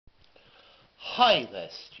Hi there,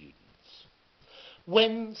 students.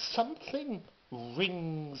 When something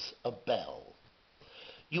rings a bell,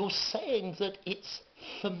 you're saying that it's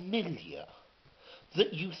familiar,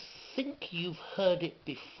 that you think you've heard it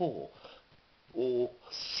before or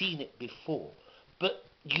seen it before, but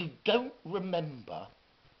you don't remember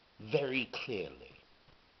very clearly.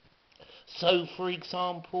 So, for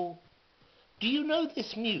example, do you know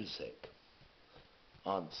this music?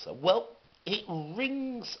 Answer: well, it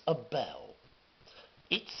rings a bell.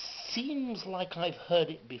 It seems like I've heard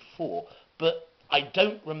it before, but I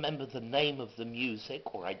don't remember the name of the music,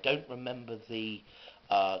 or I don't remember the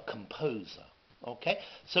composer. Okay?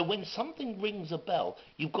 So when something rings a bell,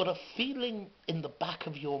 you've got a feeling in the back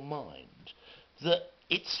of your mind that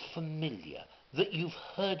it's familiar, that you've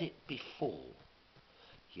heard it before.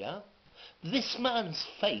 Yeah? This man's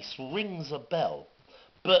face rings a bell,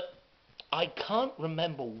 but I can't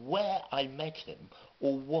remember where I met him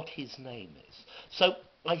or what his name is. So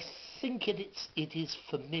I think it is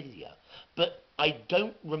familiar, but I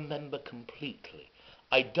don't remember completely.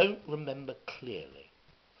 I don't remember clearly.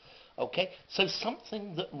 Okay? So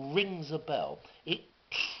something that rings a bell, it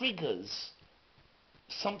triggers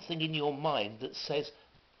something in your mind that says,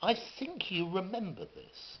 I think you remember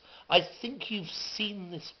this. I think you've seen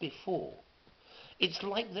this before. It's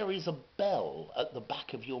like there is a bell at the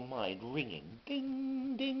back of your mind ringing,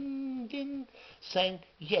 ding, ding, ding, saying,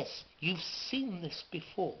 yes, you've seen this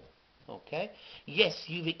before, okay? Yes,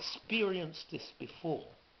 you've experienced this before,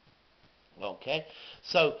 okay?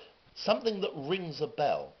 So something that rings a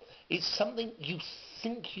bell is something you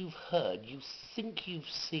think you've heard, you think you've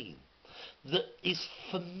seen, that is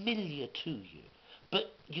familiar to you,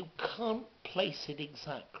 but you can't place it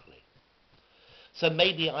exactly. So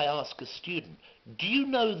maybe I ask a student, do you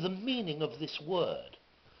know the meaning of this word?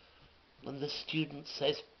 And the student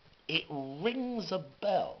says, it rings a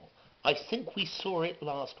bell. I think we saw it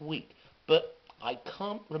last week, but I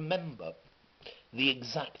can't remember the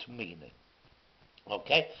exact meaning.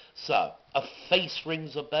 Okay? So, a face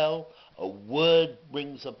rings a bell, a word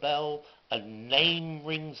rings a bell, a name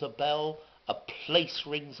rings a bell, a place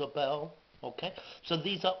rings a bell. Okay? So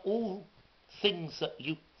these are all things that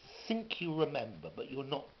you think you remember, but you're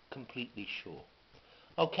not completely sure.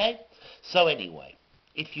 Okay? So anyway,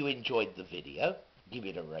 if you enjoyed the video, give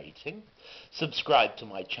it a rating, subscribe to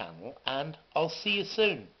my channel, and I'll see you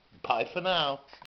soon. Bye for now.